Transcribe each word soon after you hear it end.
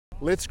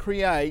Let's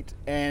create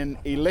an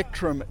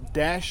Electrum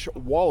Dash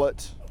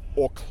wallet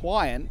or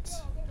client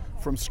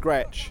from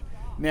scratch.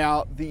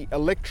 Now, the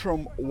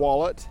Electrum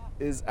wallet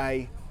is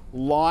a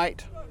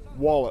light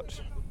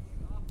wallet,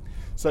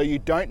 so you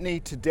don't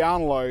need to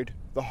download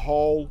the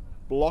whole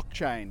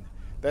blockchain.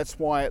 That's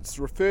why it's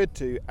referred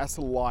to as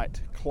a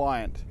light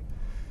client.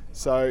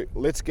 So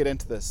let's get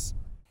into this.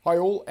 Hi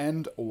all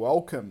and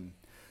welcome.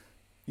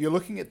 You're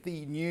looking at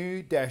the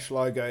new Dash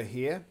logo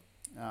here.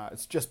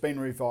 It's just been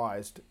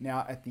revised.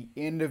 Now at the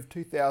end of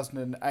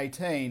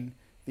 2018,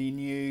 the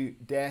new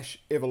Dash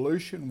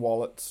Evolution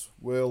wallets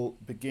will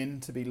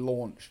begin to be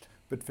launched.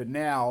 But for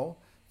now,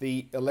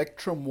 the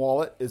Electrum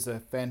wallet is a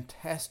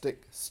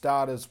fantastic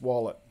starter's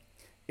wallet.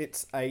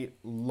 It's a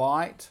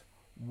light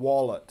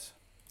wallet,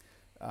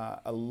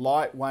 a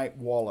lightweight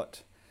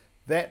wallet.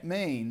 That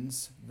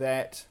means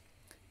that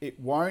it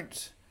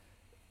won't,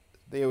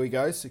 there we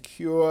go,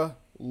 secure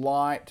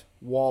light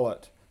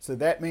wallet. So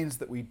that means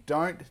that we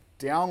don't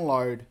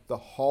download the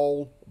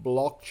whole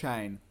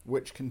blockchain,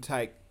 which can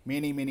take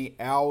many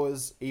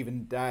hours,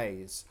 even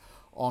days.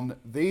 On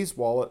these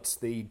wallets,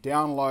 the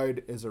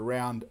download is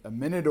around a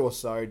minute or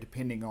so,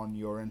 depending on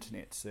your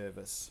internet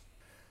service.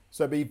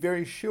 So be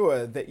very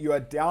sure that you are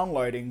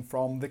downloading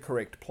from the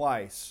correct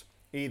place,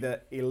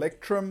 either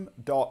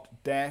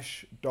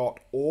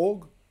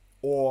electrum.dash.org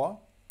or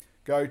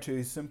go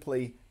to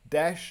simply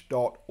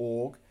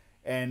dash.org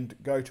and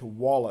go to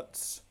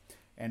wallets.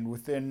 And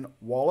within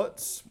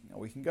wallets,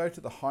 we can go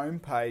to the home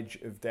page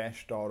of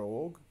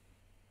dash.org.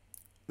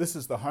 This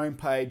is the home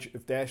page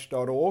of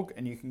dash.org,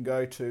 and you can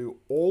go to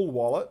all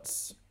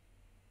wallets.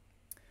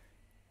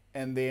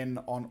 And then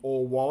on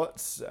all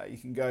wallets, you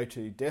can go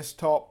to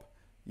desktop.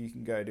 You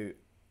can go to,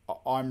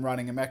 I'm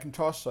running a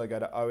Macintosh, so I go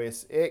to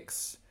OS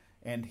X.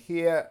 And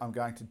here I'm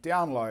going to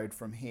download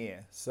from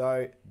here.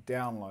 So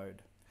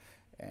download.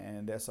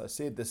 And as I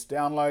said, this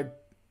download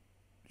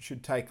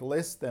should take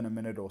less than a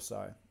minute or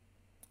so.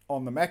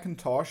 On the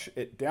Macintosh,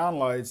 it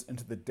downloads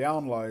into the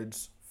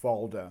Downloads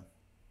folder.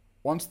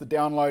 Once the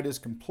download is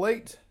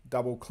complete,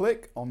 double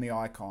click on the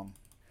icon.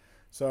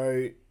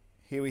 So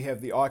here we have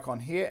the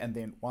icon here, and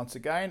then once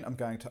again, I'm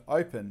going to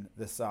open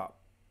this up.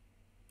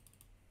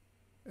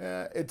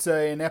 It's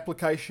an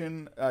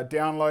application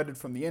downloaded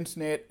from the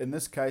internet. In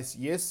this case,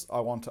 yes, I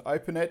want to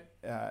open it.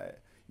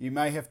 You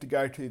may have to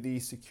go to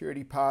the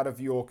security part of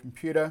your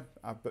computer,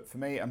 but for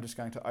me, I'm just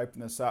going to open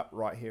this up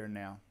right here and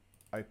now.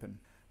 Open.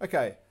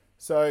 Okay,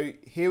 so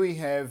here we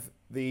have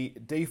the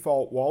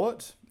default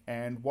wallet,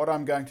 and what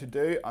I'm going to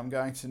do, I'm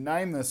going to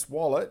name this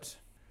wallet.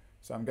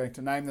 So I'm going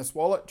to name this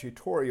wallet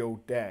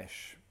Tutorial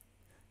Dash,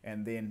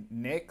 and then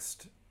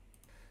next.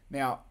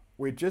 Now,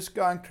 we're just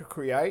going to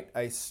create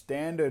a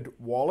standard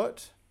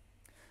wallet.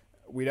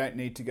 We don't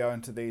need to go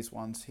into these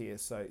ones here.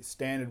 So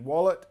standard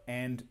wallet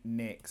and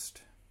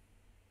next.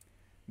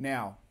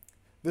 Now,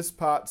 this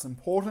part's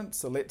important,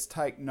 so let's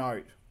take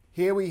note.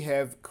 Here we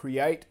have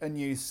create a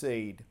new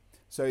seed.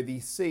 So the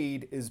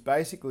seed is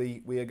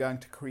basically, we are going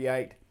to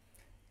create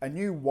a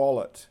new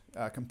wallet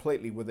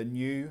completely with a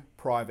new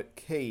private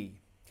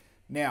key.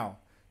 Now,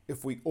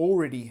 if we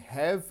already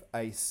have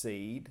a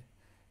seed,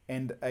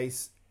 and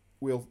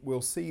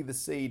we'll see the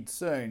seed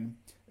soon.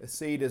 A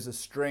seed is a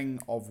string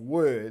of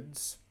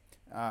words.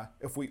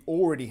 If we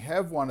already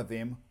have one of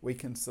them, we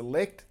can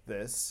select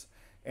this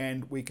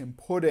and we can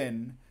put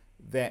in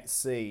that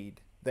seed,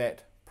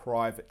 that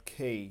private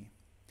key.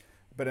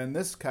 But in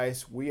this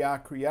case, we are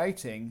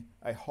creating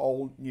a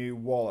whole new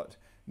wallet.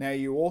 Now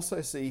you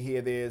also see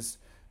here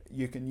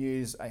you can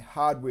use a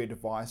hardware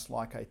device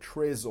like a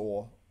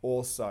TREZOR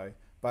also.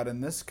 But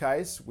in this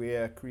case,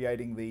 we're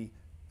creating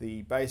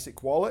the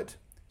basic wallet.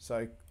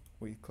 So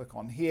we click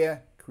on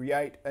here,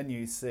 create a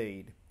new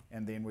seed,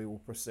 and then we will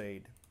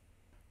proceed.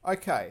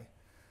 Okay,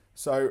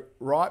 so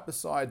right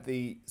beside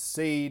the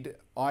seed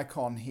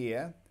icon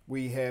here,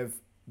 we have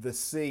the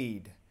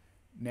seed.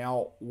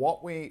 Now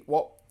what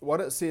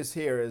it says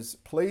here is,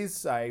 please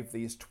save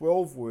these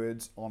 12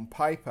 words on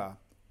paper.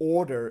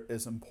 Order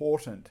is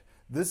important.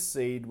 This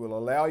seed will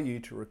allow you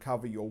to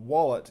recover your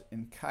wallet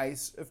in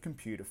case of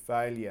computer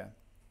failure.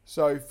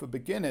 So for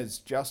beginners,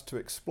 just to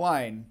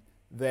explain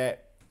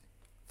that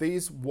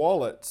these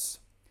wallets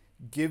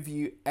give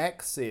you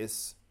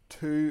access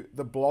to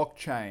the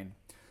blockchain.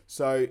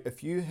 So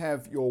if you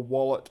have your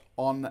wallet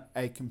on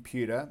a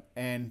computer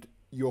and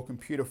your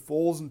computer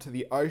falls into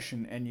the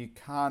ocean and you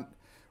can't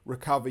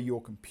recover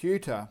your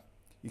computer,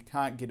 you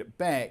can't get it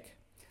back,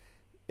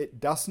 it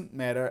doesn't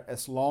matter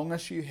as long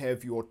as you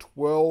have your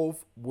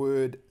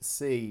 12-word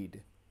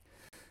seed.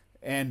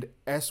 And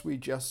as we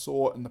just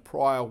saw in the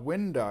prior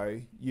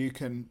window, you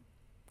can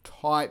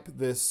type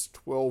this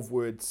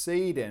 12-word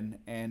seed in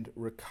and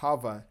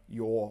recover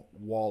your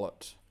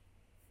wallet.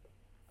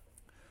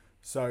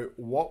 So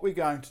what we're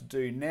going to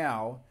do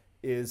now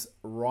is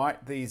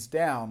write these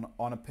down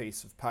on a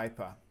piece of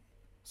paper.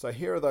 So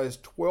here are those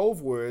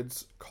 12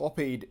 words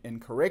copied in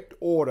correct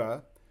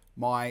order,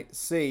 my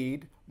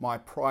seed, my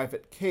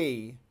private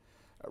key,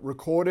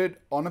 recorded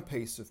on a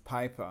piece of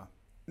paper.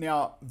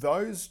 Now,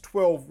 those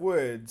 12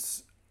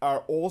 words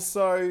are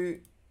also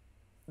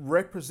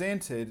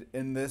represented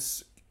in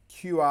this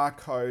QR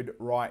code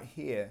right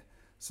here.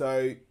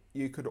 So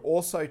you could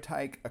also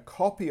take a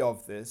copy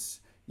of this.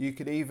 You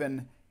could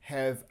even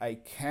have a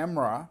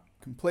camera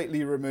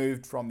completely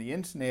removed from the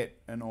internet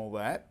and all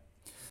that.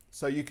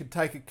 So you could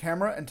take a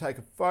camera and take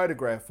a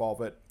photograph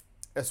of it,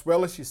 as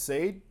well as your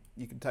seed.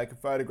 You can take a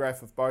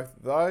photograph of both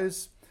of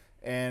those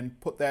and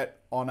put that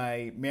on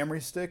a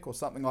memory stick or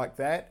something like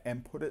that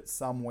and put it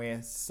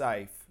somewhere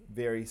safe,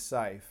 very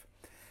safe.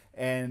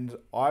 And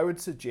I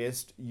would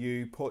suggest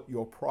you put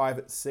your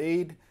private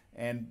seed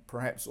and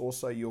perhaps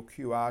also your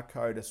QR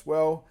code as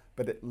well,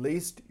 but at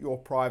least your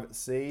private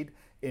seed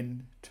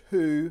in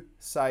 2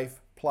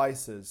 safe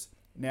places.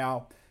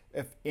 Now,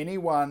 if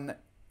anyone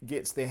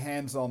gets their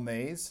hands on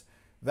these,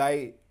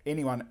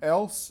 anyone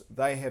else,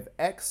 they have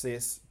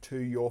access to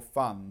your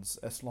funds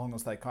as long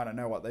as they kind of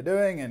know what they're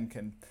doing and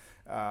can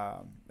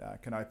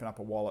open up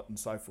a wallet and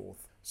so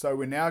forth. So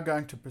we're now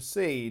going to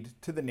proceed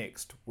to the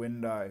next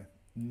window.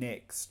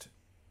 Next.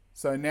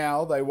 So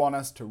now they want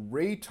us to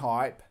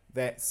retype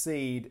that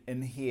seed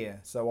in here.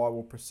 So I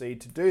will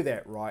proceed to do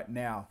that right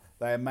now.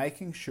 They are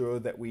making sure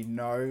that we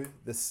know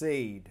the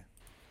seed.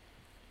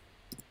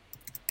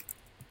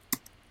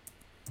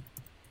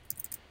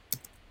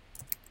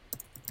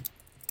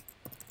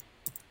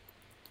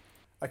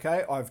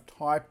 Okay, I've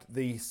typed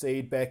the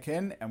seed back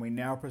in and we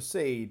now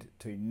proceed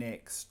to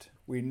next.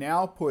 We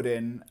now put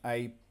in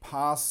a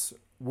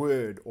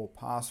password or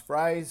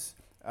passphrase.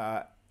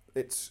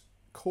 It's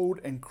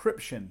called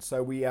encryption,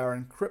 so we are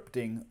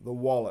encrypting the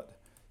wallet.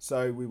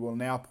 So we will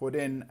now put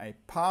in a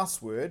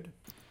password.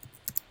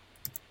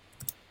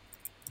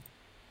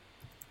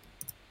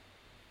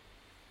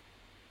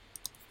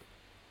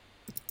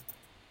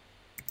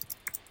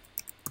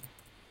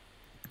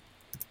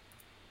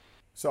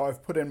 So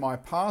I've put in my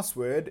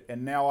password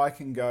and now I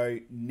can go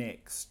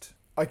next.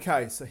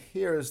 Okay, so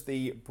here is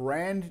the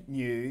brand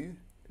new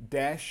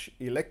Dash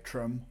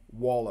Electrum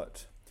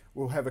Wallet.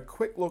 We'll have a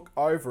quick look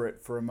over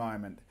it for a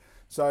moment.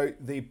 So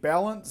the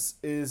balance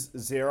is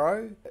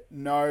 0.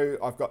 No,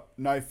 I've got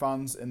no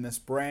funds in this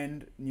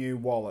brand new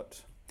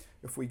wallet.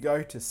 If we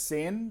go to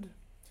send,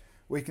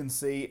 we can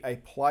see a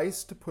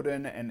place to put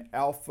in an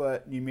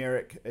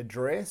alphanumeric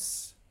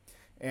address,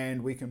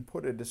 and we can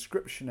put a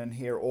description in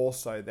here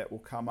also that will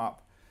come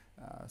up.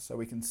 So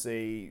we can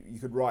see, you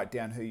could write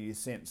down who you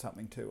sent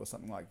something to or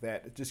something like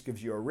that. It just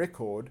gives you a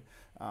record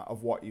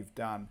of what you've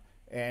done,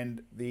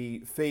 and the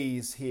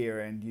fees here,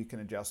 and you can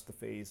adjust the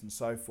fees and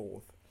so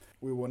forth.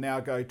 We will now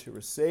go to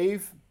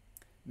receive.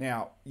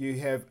 Now you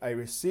have a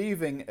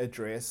receiving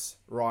address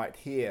right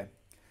here.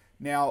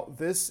 Now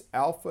this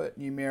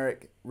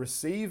alphanumeric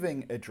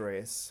receiving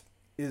address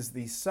is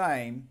the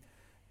same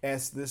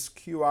as this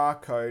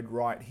QR code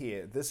right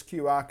here. This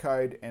QR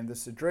code and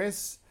this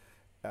address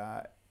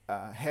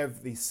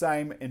have the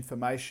same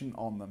information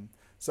on them.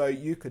 So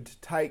you could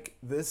take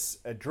this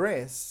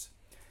address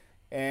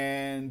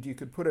and you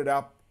could put it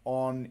up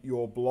on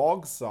your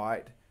blog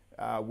site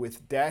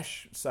with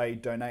Dash, say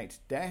donate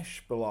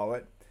Dash below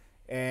it,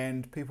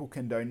 and people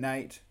can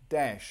donate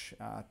Dash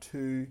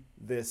to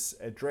this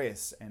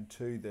address and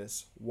to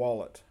this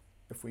wallet.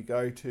 If we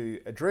go to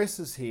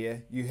addresses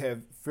here, you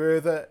have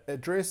further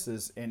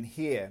addresses in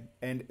here,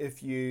 and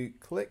if you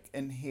click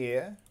in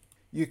here,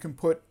 you can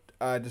put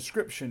a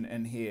description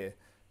in here.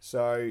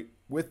 So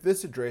with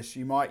this address,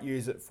 you might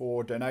use it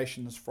for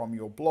donations from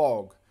your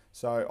blog.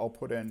 So I'll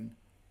put in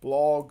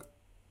blog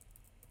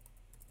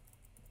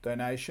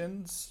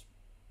donations,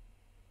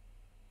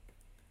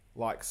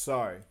 like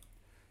so.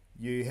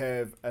 You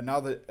have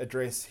another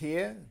address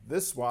here.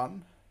 This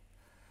one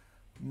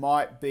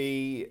might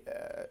be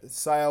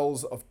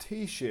sales of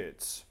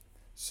t-shirts.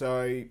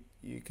 So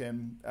you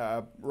can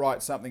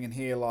write something in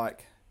here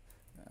like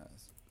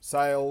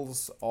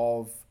sales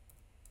of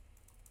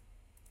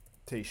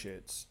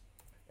t-shirts,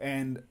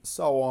 and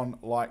so on,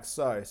 like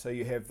so. So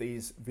you have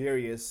these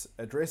various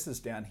addresses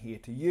down here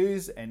to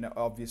use, and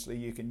obviously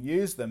you can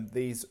use them,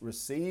 these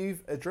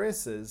receive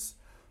addresses,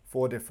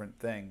 for different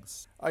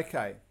things.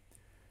 Okay,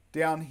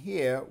 down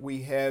here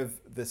we have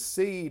the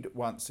seed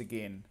once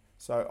again.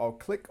 So I'll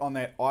click on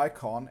that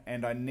icon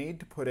and I need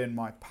to put in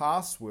my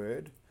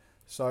password.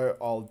 So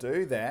I'll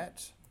do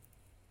that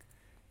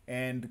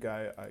and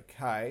go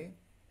OK.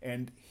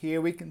 And here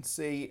we can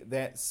see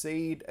that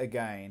seed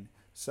again.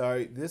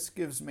 So this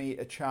gives me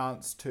a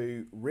chance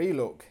to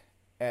relook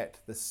at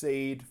the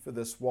seed for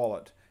this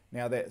wallet.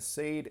 Now that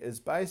seed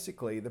is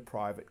basically the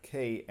private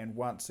key, and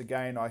once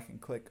again I can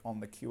click on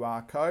the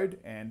QR code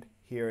and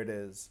here it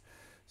is.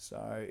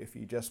 So if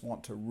you just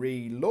want to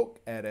re-look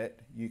at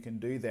it, you can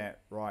do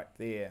that right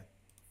there.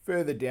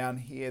 Further down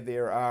here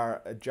there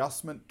are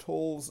adjustment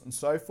tools and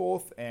so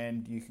forth,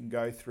 and you can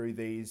go through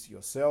these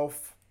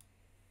yourself.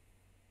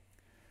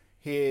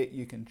 Here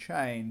you can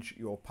change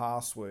your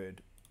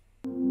password.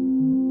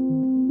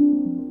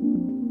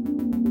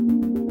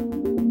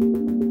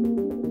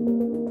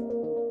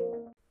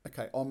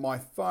 Okay, on my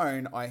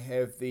phone I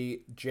have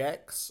the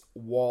Jack's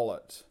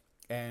wallet,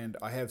 and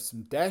I have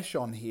some Dash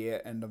on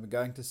here, and I'm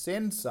going to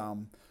send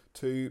some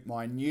to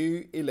my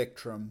new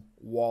Electrum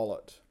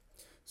wallet.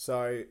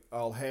 So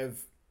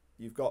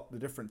you've got the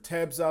different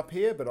tabs up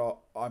here, but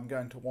I'm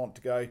going to want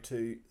to go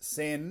to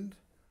send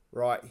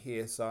right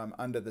here. So I'm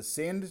under the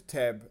send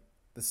tab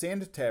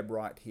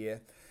right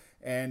here.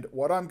 And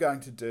what I'm going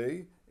to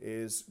do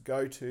is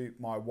go to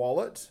my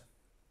wallet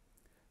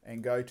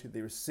and go to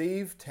the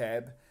receive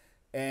tab,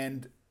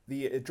 and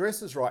the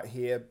address is right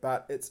here,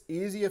 but it's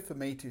easier for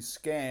me to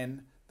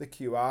scan the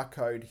QR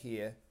code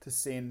here to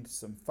send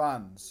some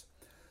funds.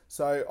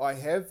 So I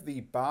have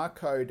the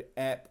barcode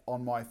app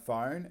on my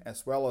phone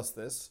as well as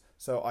this,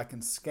 so I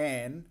can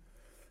scan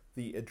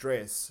the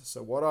address.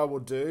 So what I will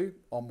do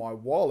on my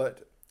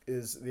wallet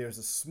is there's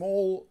a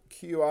small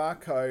QR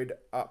code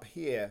up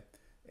here,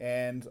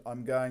 and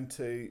I'm going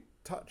to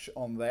touch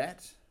on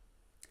that.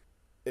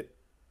 It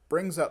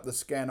brings up the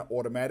scanner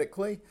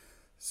automatically.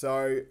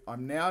 So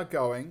I'm now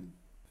going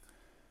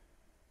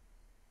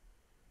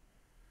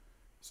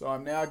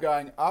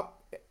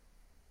up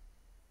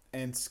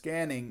and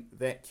scanning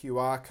that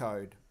QR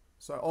code.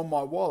 So on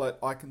my wallet,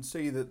 I can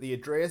see that the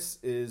address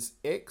is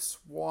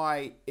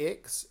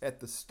XYX at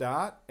the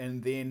start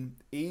and then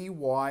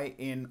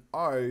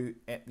EYNO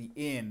at the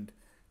end.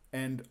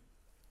 And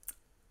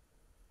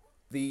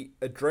the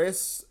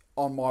address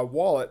on my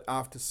wallet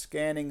after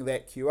scanning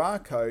that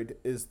QR code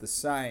is the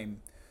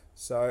same.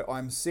 So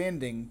I'm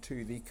sending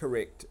to the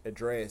correct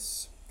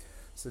address.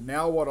 So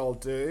now what I'll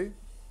do,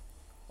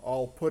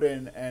 I'll put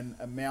in an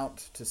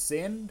amount to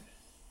send.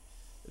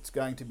 It's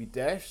going to be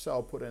Dash, so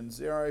I'll put in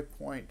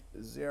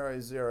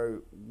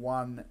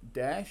 0.001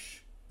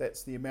 Dash.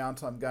 That's the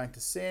amount I'm going to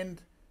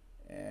send,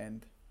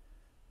 and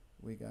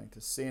we're going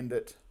to send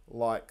it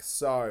like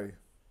so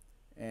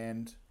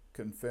and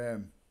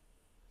confirm.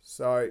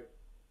 So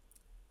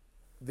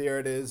there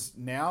it is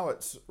now.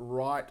 It's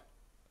right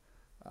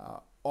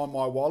on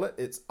my wallet.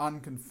 It's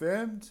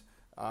unconfirmed,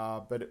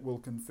 but it will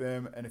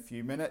confirm in a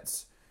few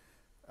minutes.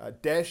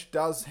 Dash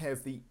does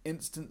have the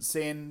instant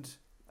send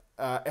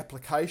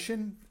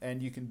application,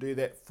 and you can do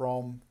that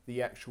from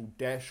the actual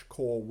Dash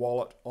core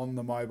wallet on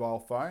the mobile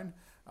phone,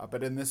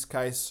 but in this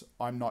case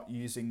I'm not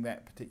using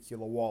that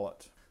particular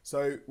wallet.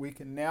 So we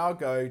can now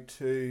go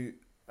to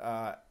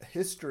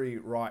history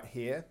right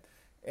here,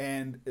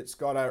 and it's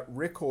got a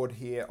record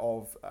here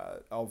of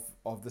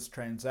this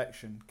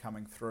transaction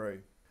coming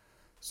through.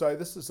 So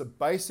this is a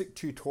basic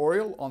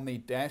tutorial on the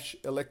Dash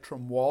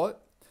Electrum Wallet.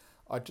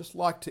 I'd just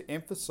like to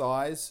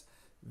emphasize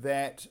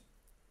that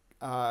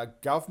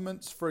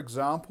governments, for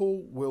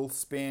example, will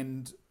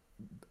spend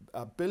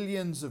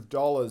billions of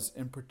dollars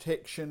in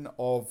protection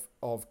of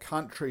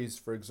countries,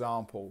 for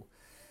example.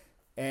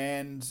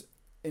 And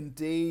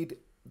indeed,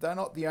 they're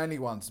not the only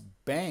ones.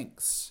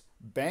 Banks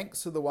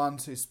are the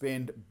ones who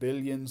spend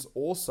billions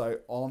also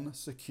on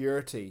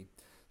security.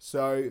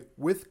 So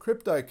with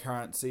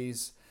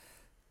cryptocurrencies,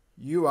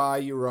 you are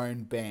your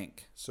own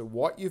bank. So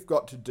what you've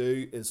got to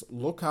do is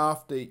look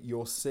after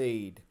your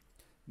seed.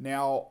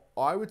 Now,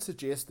 I would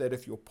suggest that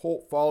if your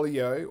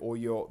portfolio or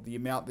the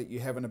amount that you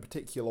have in a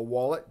particular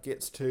wallet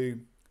gets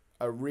to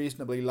a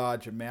reasonably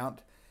large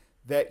amount,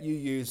 that you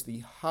use the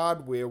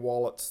hardware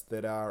wallets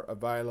that are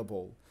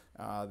available.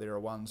 There are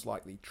ones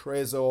like the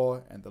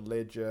TREZOR and the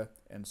Ledger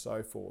and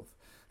so forth.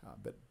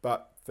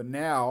 But for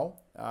now,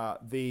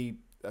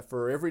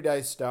 for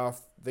everyday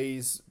stuff,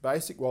 these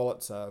basic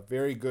wallets are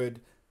very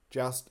good.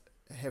 Just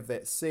have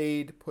that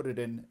seed, put it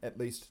in at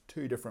least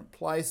 2 different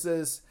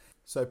places.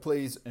 So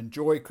please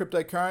enjoy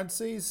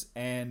cryptocurrencies,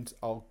 and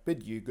I'll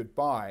bid you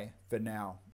goodbye for now.